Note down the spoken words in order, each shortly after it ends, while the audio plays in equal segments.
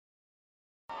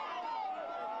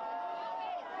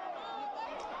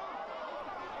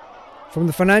From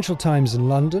the Financial Times in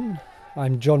London,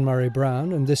 I'm John Murray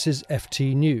Brown and this is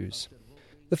FT News.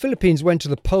 The Philippines went to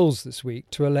the polls this week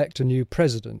to elect a new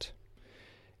president.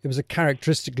 It was a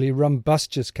characteristically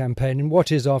rumbustious campaign in what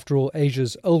is, after all,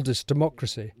 Asia's oldest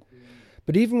democracy.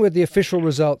 But even with the official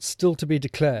results still to be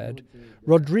declared,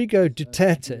 Rodrigo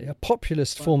Duterte, a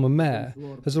populist former mayor,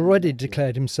 has already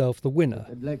declared himself the winner.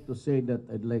 I'd like to say that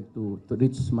I'd like to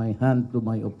reach my hand to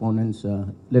my opponents.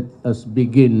 Let us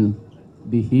begin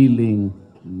the healing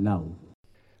now.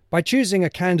 By choosing a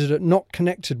candidate not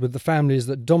connected with the families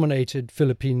that dominated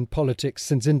Philippine politics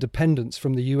since independence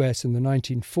from the US in the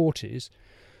 1940s,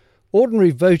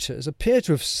 ordinary voters appear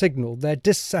to have signalled their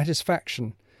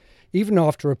dissatisfaction, even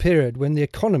after a period when the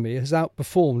economy has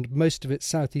outperformed most of its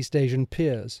Southeast Asian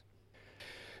peers.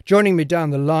 Joining me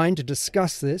down the line to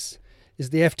discuss this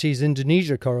is the FT's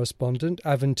Indonesia correspondent,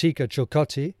 Avantika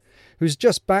Chilkoti, who's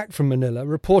just back from Manila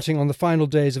reporting on the final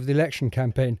days of the election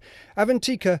campaign.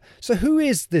 Avantika, so who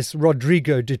is this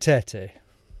Rodrigo Duterte?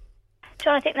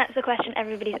 John, I think that's the question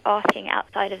everybody's asking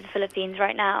outside of the Philippines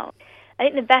right now. I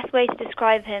think the best way to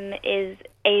describe him is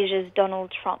Asia's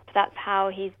Donald Trump. That's how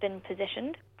he's been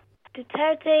positioned.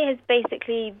 Duterte has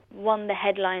basically won the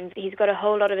headlines. He's got a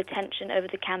whole lot of attention over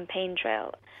the campaign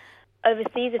trail.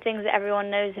 Overseas, the things that everyone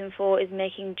knows him for is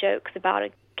making jokes about a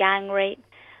gang rape.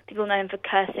 People know him for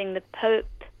cursing the Pope.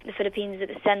 The Philippines is at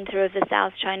the center of the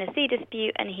South China Sea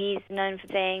dispute, and he's known for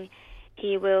saying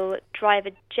he will drive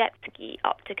a jet ski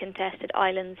up to contested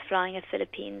islands flying a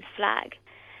Philippines flag.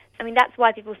 I mean, that's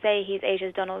why people say he's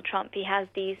Asia's Donald Trump. He has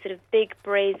these sort of big,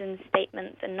 brazen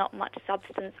statements and not much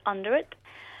substance under it.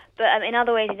 But in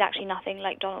other ways, he's actually nothing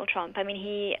like Donald Trump. I mean,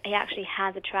 he actually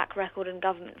has a track record in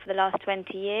government for the last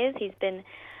 20 years. He's been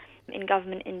in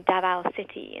government in Davao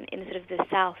City, in sort of the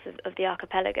south of the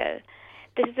archipelago.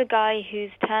 This is a guy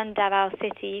who's turned Davao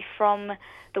City from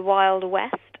the Wild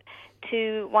West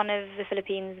to one of the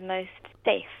Philippines' most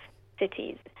safe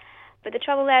cities. But the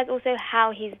trouble there is also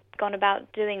how he's gone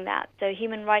about doing that. So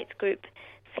human rights groups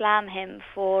slam him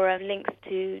for links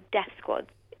to death squads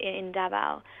in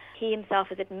Davao. He himself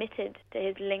has admitted to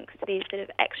his links to these sort of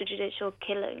extrajudicial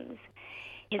killings.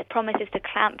 His promise is to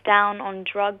clamp down on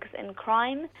drugs and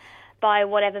crime by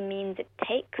whatever means it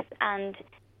takes. And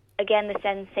again, the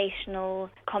sensational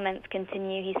comments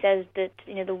continue. He says that,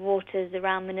 the waters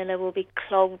around Manila will be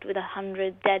clogged with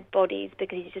 100 dead bodies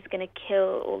because he's just going to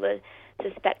kill all the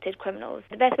suspected criminals.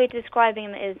 The best way to describe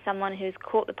him is someone who's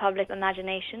caught the public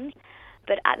imagination,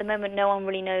 but at the moment no one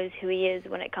really knows who he is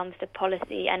when it comes to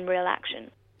policy and real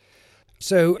action.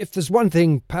 So if there's one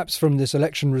thing perhaps from this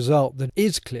election result that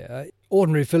is clear,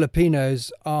 ordinary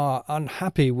Filipinos are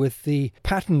unhappy with the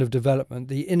pattern of development,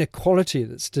 the inequality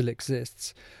that still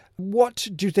exists. What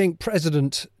do you think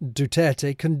President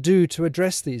Duterte can do to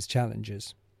address these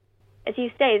challenges? As you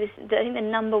say, I think the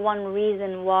number one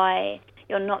reason why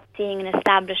you're not seeing an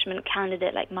establishment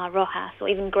candidate like Mar Rojas or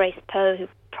even Grace Poe, who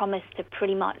promised to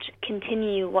pretty much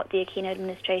continue what the Aquino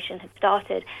administration had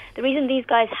started. The reason these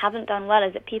guys haven't done well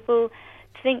is that people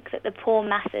think that the poor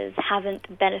masses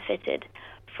haven't benefited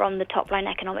from the top-line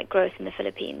economic growth in the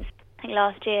Philippines. I think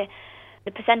last year,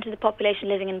 the percent of the population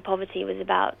living in poverty was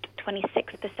about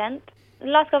 26%. The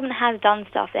last government has done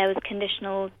stuff. There was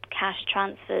conditional cash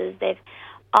transfers. They've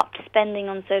upped spending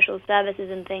on social services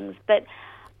and things. But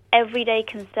everyday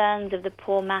concerns of the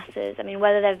poor masses, I mean,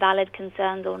 whether they're valid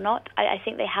concerns or not, I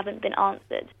think they haven't been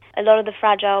answered. A lot of the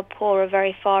fragile poor are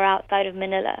very far outside of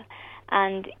Manila.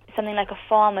 And something like a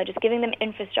farmer, just giving them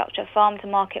infrastructure,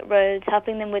 farm-to-market roads,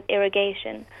 helping them with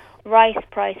irrigation, rice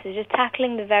prices, just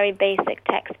tackling the very basic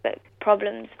textbook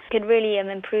problems could really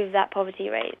improve that poverty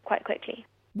rate quite quickly.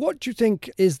 What do you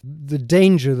think is the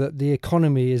danger that the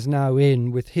economy is now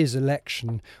in with his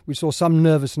election? We saw some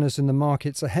nervousness in the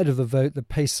markets ahead of the vote. The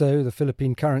peso, the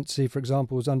Philippine currency, for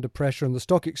example, was under pressure, and the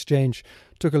stock exchange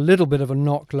took a little bit of a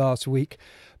knock last week.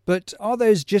 But are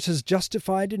those jitters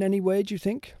justified in any way, do you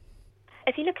think?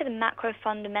 If you look at the macro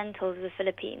fundamentals of the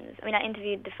Philippines, I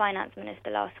interviewed the finance minister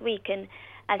last week, and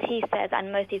as he says,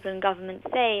 and most people in government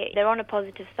say, they're on a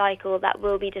positive cycle that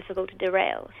will be difficult to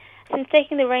derail. Since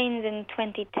taking the reins in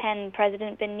 2010,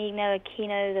 President Benigno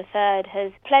Aquino III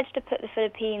has pledged to put the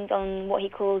Philippines on what he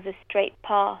calls a straight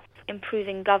path,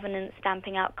 improving governance,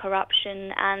 stamping out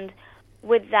corruption, and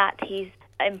with that he's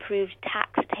improved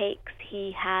tax takes.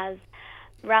 He has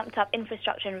ramped up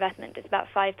infrastructure investment. It's about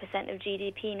 5% of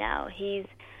GDP now. He's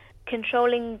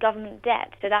controlling government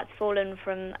debt, so that's fallen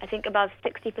from, I think, above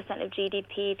 60% of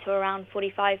GDP to around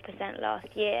 45% last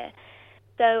year.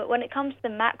 So when it comes to the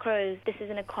macros, this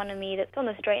is an economy that's on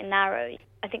the straight and narrow.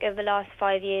 I think over the last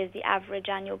 5 years, the average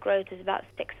annual growth is about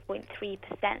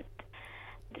 6.3%.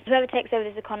 Whoever takes over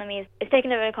this economy is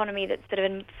taking over an economy that's sort of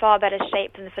in far better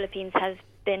shape than the Philippines has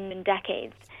been in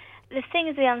decades. The thing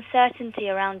is the uncertainty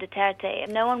around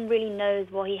Duterte. No one really knows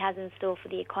what he has in store for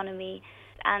the economy,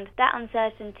 and that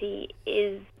uncertainty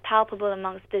is palpable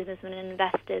amongst businessmen and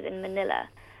investors in Manila.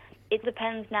 It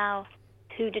depends now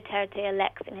who Duterte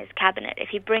elects in his cabinet. If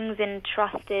he brings in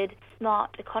trusted,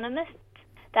 smart economists,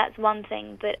 that's one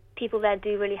thing, but people there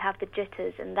do really have the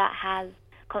jitters, and that has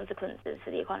consequences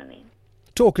for the economy.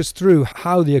 Talk us through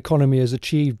how the economy has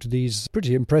achieved these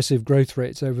pretty impressive growth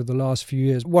rates over the last few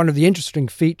years. One of the interesting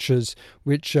features,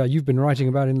 which you've been writing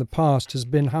about in the past, has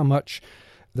been how much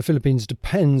the Philippines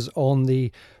depends on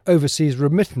the overseas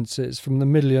remittances from the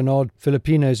million-odd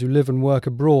Filipinos who live and work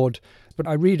abroad. But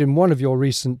I read in one of your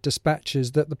recent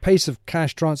dispatches that the pace of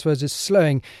cash transfers is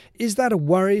slowing. Is that a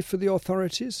worry for the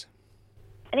authorities?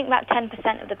 I think about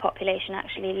 10% of the population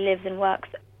actually lives and works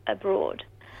abroad.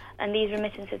 And these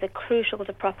remittances are crucial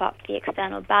to prop up the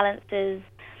external balances.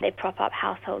 They prop up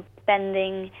household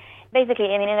spending.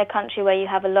 Basically, in a country where you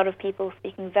have a lot of people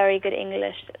speaking very good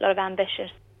English, a lot of ambitious,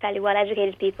 fairly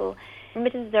well-educated people,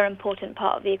 remittances are an important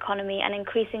part of the economy. And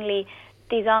increasingly,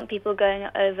 these aren't people going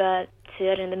over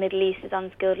to the Middle East as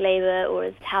unskilled labour or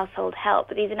as household help.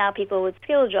 But these are now people with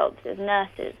skilled jobs, as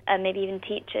nurses, and maybe even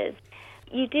teachers.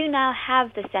 You do now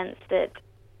have the sense that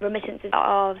remittances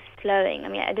are slowing.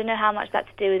 I don't know how much that's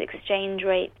to do with exchange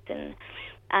rates and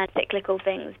cyclical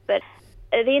things, but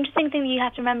the interesting thing that you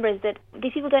have to remember is that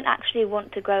these people don't actually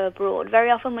want to go abroad.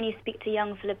 Very often when you speak to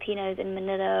young Filipinos in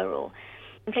Manila or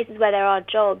in places where there are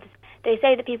jobs, they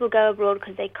say that people go abroad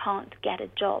because they can't get a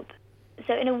job.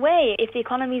 So in a way, if the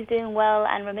economy is doing well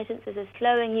and remittances are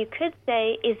slowing, you could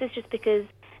say, is this just because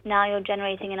now you're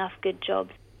generating enough good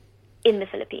jobs in the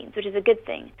Philippines, which is a good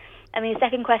thing. The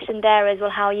second question there is, well,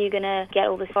 how are you going to get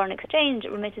all this foreign exchange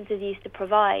that remittances used to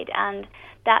provide? And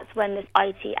that's when this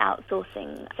IT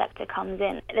outsourcing sector comes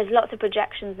in. There's lots of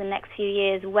projections in the next few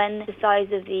years when the size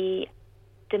of the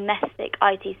domestic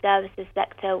IT services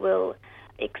sector will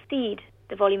exceed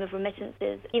the volume of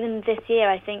remittances. Even this year,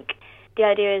 I think the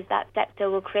idea is that sector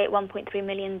will create 1.3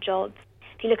 million jobs.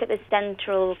 If you look at the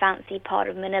central fancy part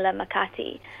of Manila,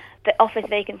 Makati, the office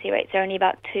vacancy rates are only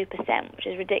about 2%, which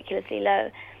is ridiculously low.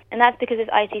 And that's because this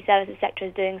IT services sector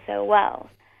is doing so well.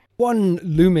 One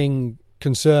looming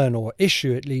concern, or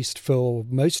issue at least, for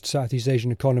most Southeast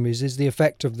Asian economies is the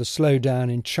effect of the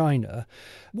slowdown in China.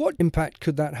 What impact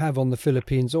could that have on the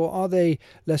Philippines, or are they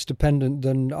less dependent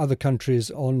than other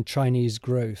countries on Chinese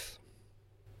growth?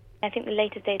 I think the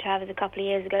latest data I have is a couple of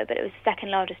years ago, but it was the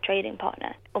second largest trading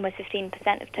partner, almost 15%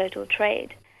 of total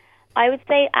trade. I would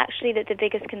say actually that the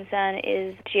biggest concern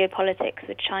is geopolitics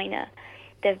with China.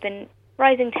 There have been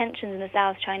rising tensions in the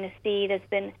South China Sea. There's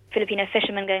been Filipino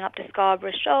fishermen going up to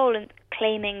Scarborough Shoal and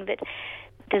claiming that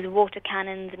there's water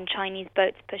cannons and Chinese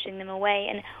boats pushing them away.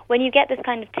 And when you get this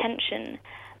kind of tension,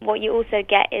 what you also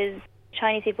get is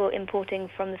Chinese people importing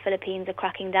from the Philippines are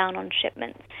cracking down on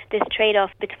shipments. This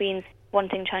trade-off between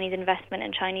wanting Chinese investment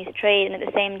and Chinese trade, and at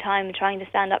the same time trying to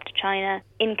stand up to China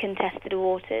in contested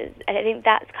waters. I think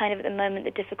that's kind of at the moment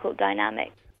the difficult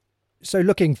dynamic. So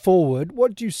looking forward,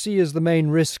 what do you see as the main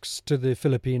risks to the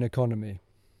Philippine economy?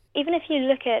 Even if you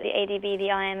look at the ADB, the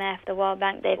IMF, the World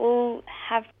Bank, they all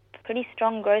have pretty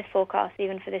strong growth forecasts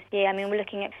even for this year. We're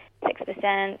looking at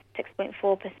 6%,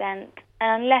 6.4%.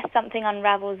 And unless something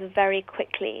unravels very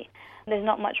quickly, there's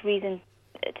not much reason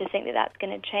to think that that's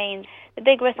going to change. The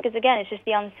big risk is, again, it's just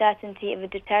the uncertainty of a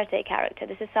Duterte character.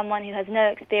 This is someone who has no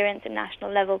experience in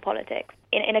national level politics.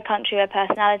 In a country where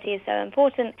personality is so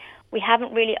important, we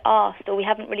haven't really asked, or we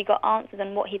haven't really got answers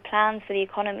on what he plans for the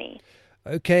economy.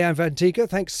 OK, Avantika,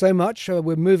 thanks so much.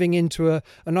 We're moving into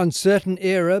an uncertain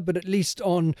era, but at least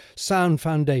on sound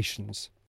foundations.